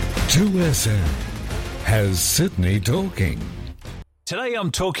 2SM has Sydney talking. Today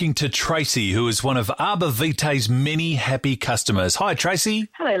I'm talking to Tracy, who is one of Arbor Vitae's many happy customers. Hi, Tracy.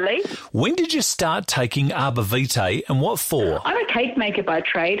 Hello, Lee. When did you start taking Arbor Vitae and what for? I'm a cake maker by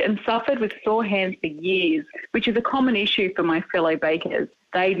trade and suffered with sore hands for years, which is a common issue for my fellow bakers.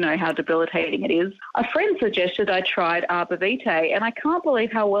 They know how debilitating it is. A friend suggested I tried Arbor Vitae, and I can't believe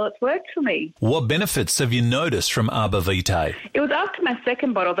how well it's worked for me. What benefits have you noticed from Arbor Vitae? It was after my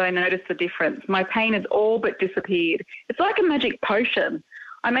second bottle that I noticed the difference. My pain has all but disappeared. It's like a magic potion.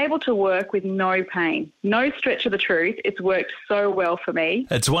 I'm able to work with no pain. No stretch of the truth. It's worked so well for me.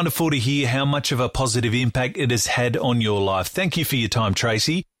 It's wonderful to hear how much of a positive impact it has had on your life. Thank you for your time,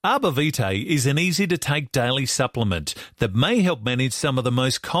 Tracy. Arbor Vitae is an easy-to-take daily supplement that may help manage some of the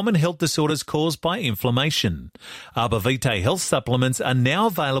most common health disorders caused by inflammation. Arbor Vitae health supplements are now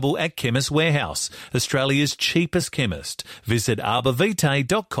available at Chemist Warehouse, Australia's cheapest chemist. Visit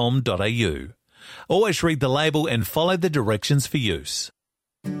arborvitae.com.au. Always read the label and follow the directions for use.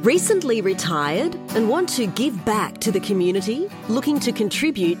 Recently retired and want to give back to the community? Looking to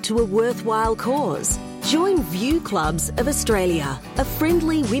contribute to a worthwhile cause? Join View Clubs of Australia, a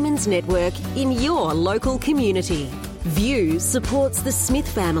friendly women's network in your local community. View supports the Smith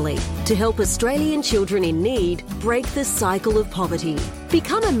family to help Australian children in need break the cycle of poverty.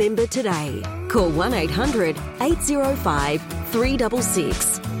 Become a member today. Call 1800 805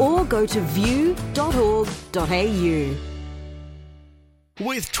 366 or go to view.org.au.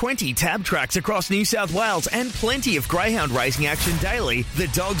 With 20 tab tracks across New South Wales and plenty of greyhound racing action daily,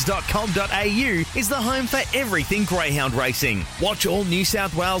 thedogs.com.au is the home for everything greyhound racing. Watch all New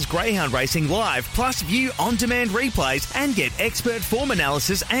South Wales greyhound racing live, plus view on-demand replays and get expert form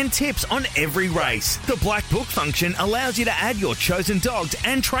analysis and tips on every race. The Black Book function allows you to add your chosen dogs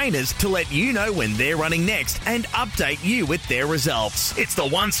and trainers to let you know when they're running next and update you with their results. It's the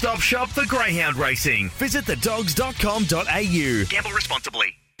one-stop shop for greyhound racing. Visit thedogs.com.au. Gamble responsibly.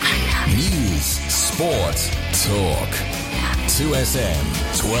 News, sport, talk. 2SM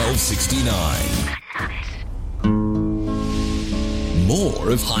 1269. more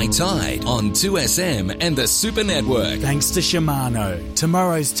of High Tide on 2SM and the Super Network. Thanks to Shimano.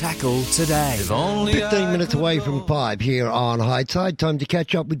 Tomorrow's tackle today. 15 minutes away from 5 here on High Tide. Time to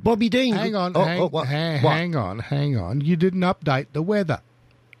catch up with Bobby Dean. Hang on. Hang on. You didn't update the weather.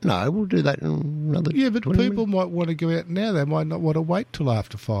 No, we'll do that in another 20 but people minutes. might want to go out now. They might not want to wait till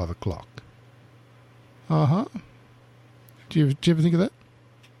after 5 o'clock. Uh-huh. Did you ever think of that?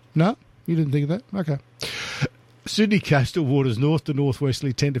 No? You didn't think of that? Okay. Sydney coastal waters north to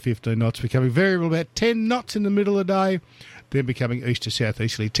northwesterly 10 to 15 knots, becoming variable about 10 knots in the middle of the day, then becoming east to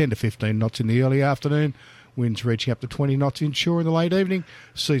southeasterly 10 to 15 knots in the early afternoon. Winds reaching up to 20 knots inshore in the late evening.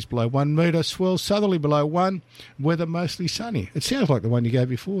 Seas below 1 metre. Swells southerly below 1. Weather mostly sunny. It sounds like the one you gave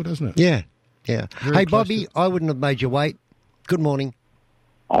before, doesn't it? Yeah. Hey, Bobby, to... I wouldn't have made you wait. Good morning.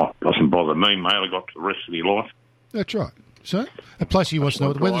 Oh, it doesn't bother me, mate. I got the rest of your life. That's right. So, and plus you want to know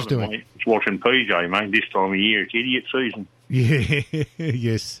what the weather's doing. Mate. It's watching PJ, mate. This time of year, it's idiot season. Yeah,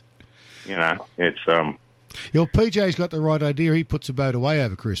 yes. You know, it's... Your PJ's got the right idea. He puts a boat away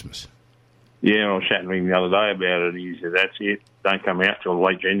over Christmas. Yeah, I was chatting to him the other day about it. He said, that's it. Don't come out till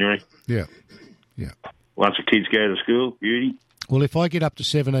late January. Yeah. Once the kids go to school, beauty. Well, if I get up to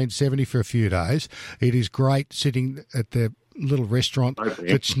 1770 for a few days, it is great sitting at the little restaurant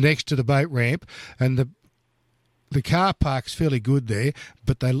that's next to the boat ramp, and the car park's fairly good there,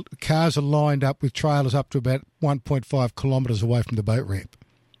 but cars are lined up with trailers up to about 1.5 kilometres away from the boat ramp.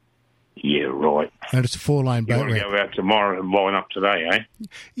 Yeah, right. And it's a 4-lane boat ramp. You want to go out tomorrow and line up today, eh?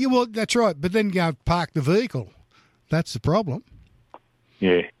 Yeah, well, that's right. But then go park the vehicle. That's the problem.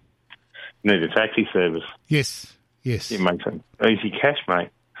 Yeah. Need a taxi service. Yes. You make some easy cash, mate.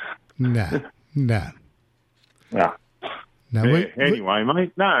 No. No. No. Anyway,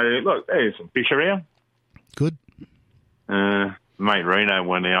 mate. No, look, there's some fish around. Good. Mate Reno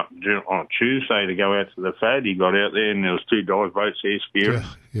went out on Tuesday to go out to the FAD. He got out there and there was 2 dive boats there spearing.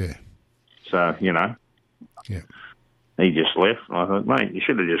 Yeah. So, you know. Yeah. He just left. I thought, mate, you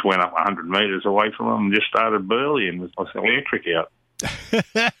should have just went up 100 metres away from him and just started burley and was the electric out.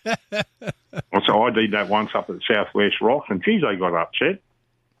 So I did that once up at Southwest Rocks and, geez, they got upset.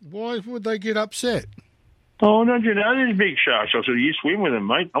 Why would they get upset? Oh, don't you know, there's big sharks. I said, you swim with them,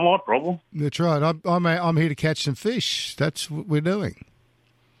 mate. Not my problem. That's right. I'm here to catch some fish. That's what we're doing.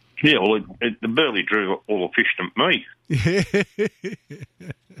 Yeah, well, the burley drew all the fish to me.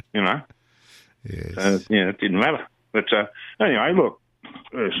 You know? Yes. It didn't matter. But anyway, look,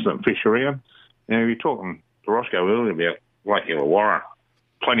 there's some fish around. Now, you were talking to Roscoe earlier about Lake Illawarra.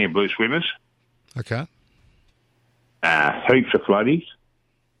 Plenty of blue swimmers. Okay. Heaps of floaties.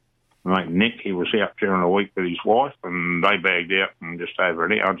 Mate Nick, he was out during the week with his wife, and they bagged out and just over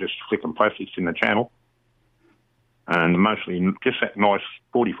an hour, just flicking plastics in the channel. And mostly just that nice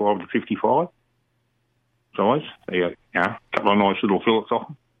 45 to 55 size. You got, a couple of nice little fillets off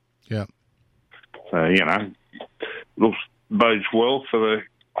them. Yeah. So, looks bodes well for the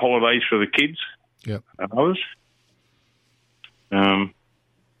holidays for the kids. Yep. And others.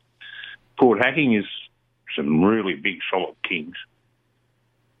 Port Hacking is some really big, solid kings.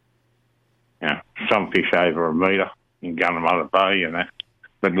 Some fish over a metre in Gunnemulla Bay and that.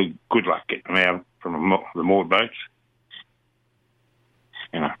 But good luck getting them out from the moored boats.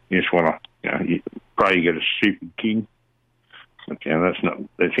 You just want to, you pray you get a stupid king. But, that's not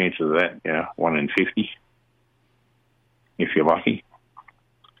the chances of that, 1 in 50, if you're lucky.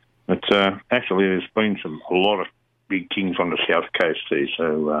 But actually, there's been a lot of big kings on the south coast too.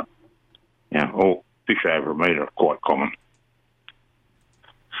 So, all fish over a metre are quite common.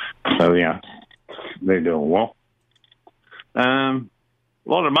 So, they're doing well. A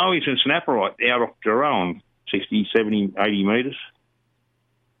lot of mowies and snapperite out off Jerome, 60, 70, 80 metres.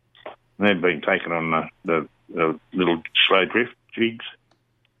 They've been taken on the little slow drift jigs.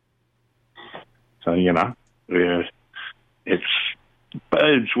 So, it's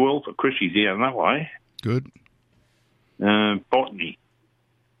bodes well for Chrissy down that way. Good. Botany.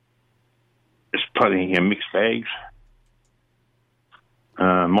 Just putting in mixed bags.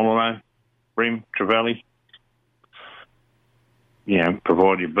 Molyneux, Brim, Trevally.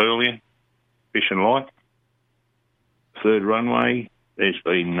 Provide your burley, fish and light. Third runway, there's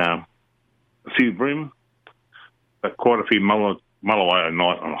been a few brim, but quite a few mulloway at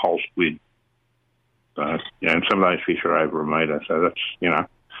night on a whole squid. So, and some of those fish are over a metre, so that's,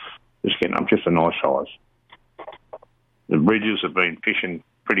 just getting up just a nice size. The bridges have been fishing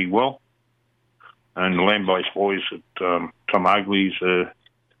pretty well, and the land-based boys at Tom Ugly's are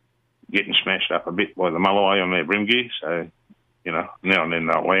getting smashed up a bit by the mulloway on their brim gear, so, now and then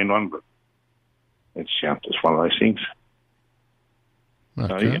they'll land one, but it's just one of those things.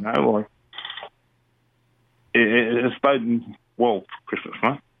 Okay. So, it's boding well for Christmas,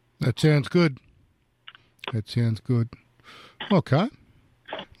 mate. That sounds good. Okay.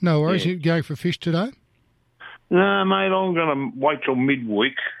 No worries. Yeah. You going for fish today? No, mate, I'm going to wait till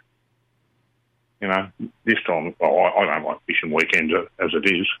midweek. You know, this time, I don't like fishing weekends as it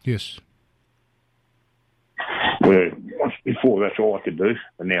is. Yes. Where before that's all I could do,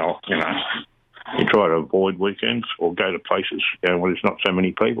 and now, you know, you try to avoid weekends or go to places, you know, where there's not so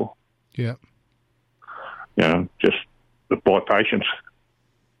many people. Yeah. You know, just by patience.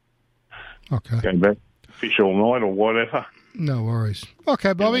 Okay. Go back, fish all night or whatever. No worries.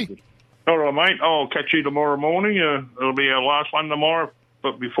 Okay, Bobby. All right, mate. I'll catch you tomorrow morning. It'll be our last one tomorrow,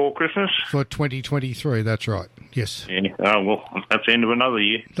 but before Christmas. For 2023, that's right. Yes. Yeah. Oh, well, that's the end of another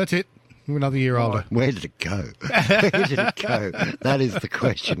year. That's it. We're another year older. Where did it go? Where did it go? That is the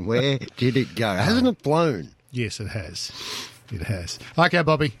question. Where did it go? Hasn't it flown? Yes, it has. It has. Okay,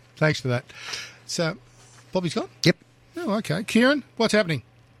 Bobby. Thanks for that. So, Bobby's gone? Yep. Oh, okay. Kieran, what's happening?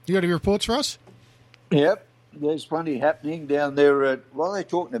 You got any reports for us? Yep. There's plenty happening down there. What are they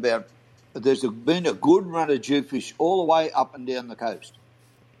talking about? There's been a good run of jewfish all the way up and down the coast.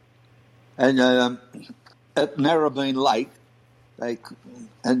 And at Narrabeen Lake,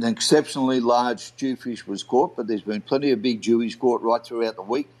 an exceptionally large jewfish was caught, but there's been plenty of big jewies caught right throughout the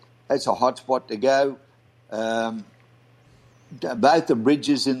week. That's a hot spot to go. Both the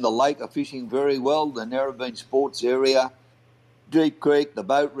bridges in the lake are fishing very well. The Narrabeen Sports area, Deep Creek, the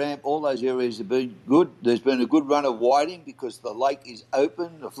boat ramp, all those areas have been good. There's been a good run of whiting because the lake is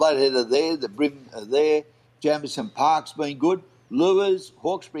open. The flathead are there, the brim are there. Jamison Park's been good. Lures,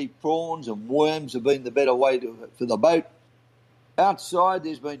 Hawkesbury prawns and worms have been the better way for the boat. Outside,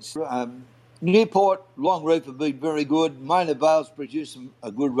 there's been Newport, Long Reef have been very good. Mona Vale's produced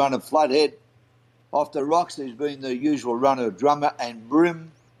a good run of flathead. Off the rocks, there's been the usual run of drummer and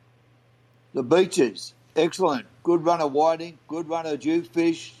brim. The beaches, excellent. Good run of whiting, good run of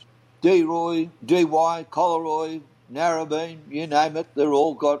jewfish, D-Roy, DY, Collaroy, Narrabeen, you name it. They're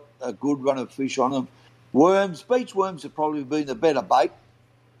all got a good run of fish on them. Worms, beach worms have probably been the better bait,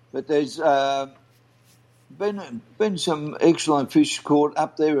 but there's been some excellent fish caught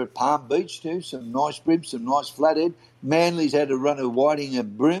up there at Palm Beach too, some nice brim, some nice flathead. Manly's had a run of whiting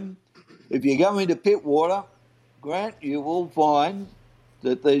and brim. If you go into Pittwater, Grant, you will find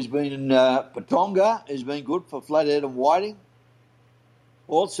that there's been Patonga has been good for flathead and whiting.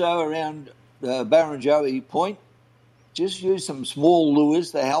 Also around Barrenjoey Point, just use some small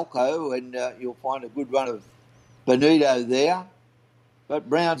lures, the Halco, and you'll find a good run of bonito there. But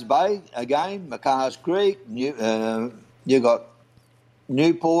Browns Bay, again, McCar's Creek, you've got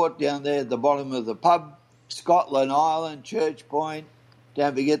Newport down there at the bottom of the pub, Scotland Island, Church Point.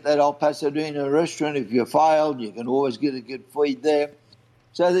 Don't forget that old Pasadena restaurant. If you failed, you can always get a good feed there.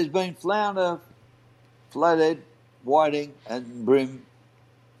 So there's been flounder, flathead, whiting and brim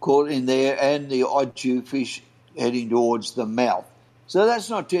caught in there and the odd jewfish heading towards the mouth. So that's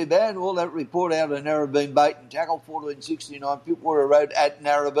not too bad. All that report out of Narrabeen Bait and Tackle, 1469 Pittwater Road at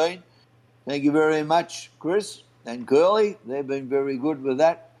Narrabeen. Thank you very much, Chris and Curly. They've been very good with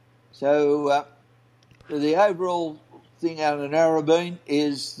that. So the overall thing out of Narrabeen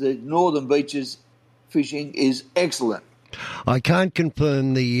is the northern beaches fishing is excellent. I can't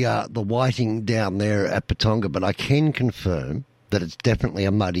confirm the whiting down there at Patonga, but I can confirm that it's definitely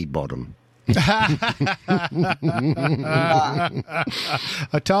a muddy bottom. I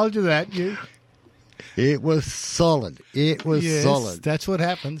told you that. It was solid. It was solid. That's what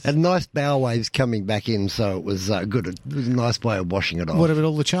happens. And nice bow waves coming back in, so it was good. It was a nice way of washing it off. What about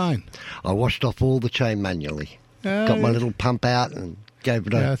all the chain? I washed off all the chain manually. Got my little pump out and gave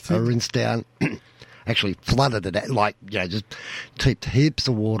it a rinse down. Actually flooded it, just tipped heaps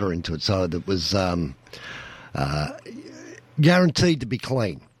of water into it, so it was guaranteed to be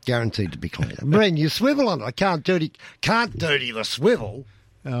clean. Guaranteed to be clean. Brand new swivel on it. I can't dirty the swivel.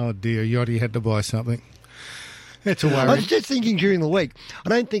 Oh dear, Yachty had to buy something. It's a worry. I was just thinking during the week, I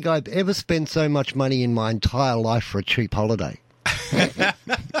don't think I've ever spent so much money in my entire life for a cheap holiday.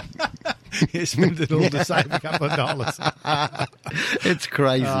 You spend it all to save a couple of dollars. It's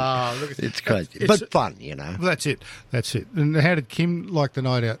crazy. It's crazy. But fun, you know. Well, that's it. And how did Kim like the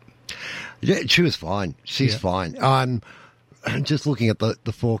night out? Yeah, she was fine. She's fine. I'm just looking at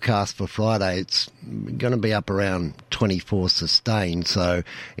the forecast for Friday. It's going to be up around 24 sustained. So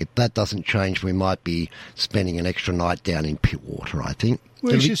if that doesn't change, we might be spending an extra night down in Pittwater, I think.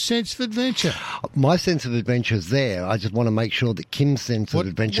 Where's your sense of adventure? My sense of adventure is there. I just want to make sure that Kim's sense of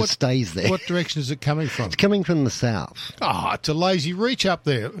adventure stays there. What direction is it coming from? It's coming from the south. Oh, it's a lazy reach up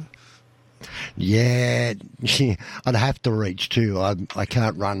there. Yeah, I'd have to reach too. I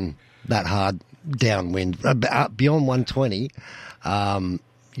can't run that hard downwind. Beyond 120,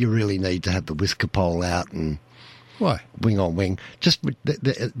 you really need to have the whisker pole out and why wing on wing. Just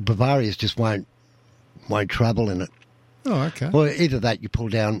the Bavaria's just won't travel in it. Oh, okay. Well, either that, you pull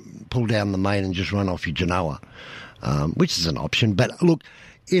down the main and just run off your Genoa, which is an option. But look,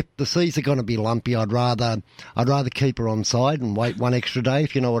 if the seas are going to be lumpy, I'd rather keep her on side and wait one extra day,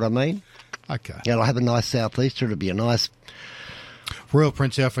 if you know what I mean. Okay. Yeah, I'll have a nice southeaster. It'll be a nice Royal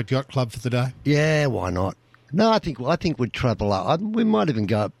Prince Alfred Yacht Club for the day. Yeah, why not? No, I think we'd travel up. We might even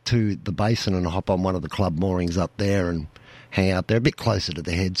go up to the basin and hop on one of the club moorings up there and hang out there, a bit closer to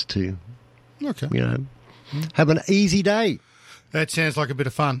the heads too. Okay. You know, have an easy day. That sounds like a bit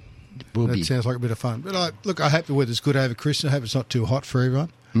of fun. Sounds like a bit of fun. But I hope the weather's good over Christmas. I hope it's not too hot for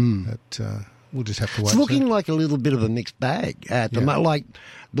everyone. But we'll just have to wait. It's looking like a little bit of a mixed bag at the moment. Like,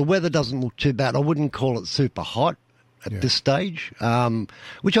 the weather doesn't look too bad. I wouldn't call it super hot at this stage,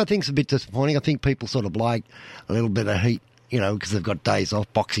 which I think is a bit disappointing. I think people sort of like a little bit of heat, you know, because they've got days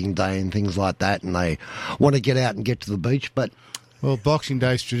off, Boxing Day and things like that, and they want to get out and get to the beach. But well, Boxing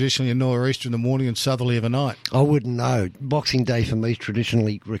Day is traditionally a nor'easter in the morning and southerly overnight. I wouldn't know. Boxing Day for me is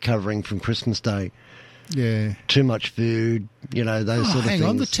traditionally recovering from Christmas Day. Yeah. Too much food, you know, those sort of things. Hang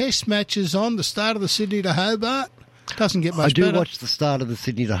on, the test match is on, the start of the Sydney to Hobart. Doesn't get much better. better. Watch the start of the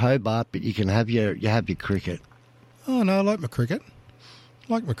Sydney to Hobart, but you can have your cricket. Oh, no, I like my cricket.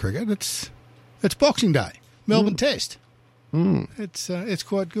 It's Boxing Day, Melbourne Test. It's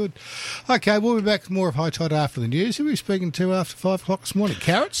quite good. Okay, we'll be back with more of High Tide after the news. Who are we speaking to after 5 o'clock this morning?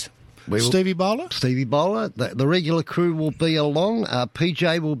 Carrots? Stevie Bowler? Stevie Bowler. The regular crew will be along.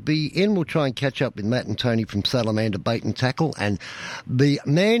 PJ will be in. We'll try and catch up with Matt and Tony from Salamander Bait and Tackle. And the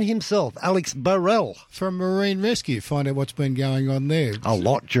man himself, Alex Burrell. From Marine Rescue. Find out what's been going on there. A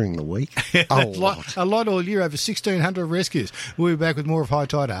lot during the week. A lot all year, over 1,600 rescues. We'll be back with more of High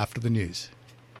Tide after the news.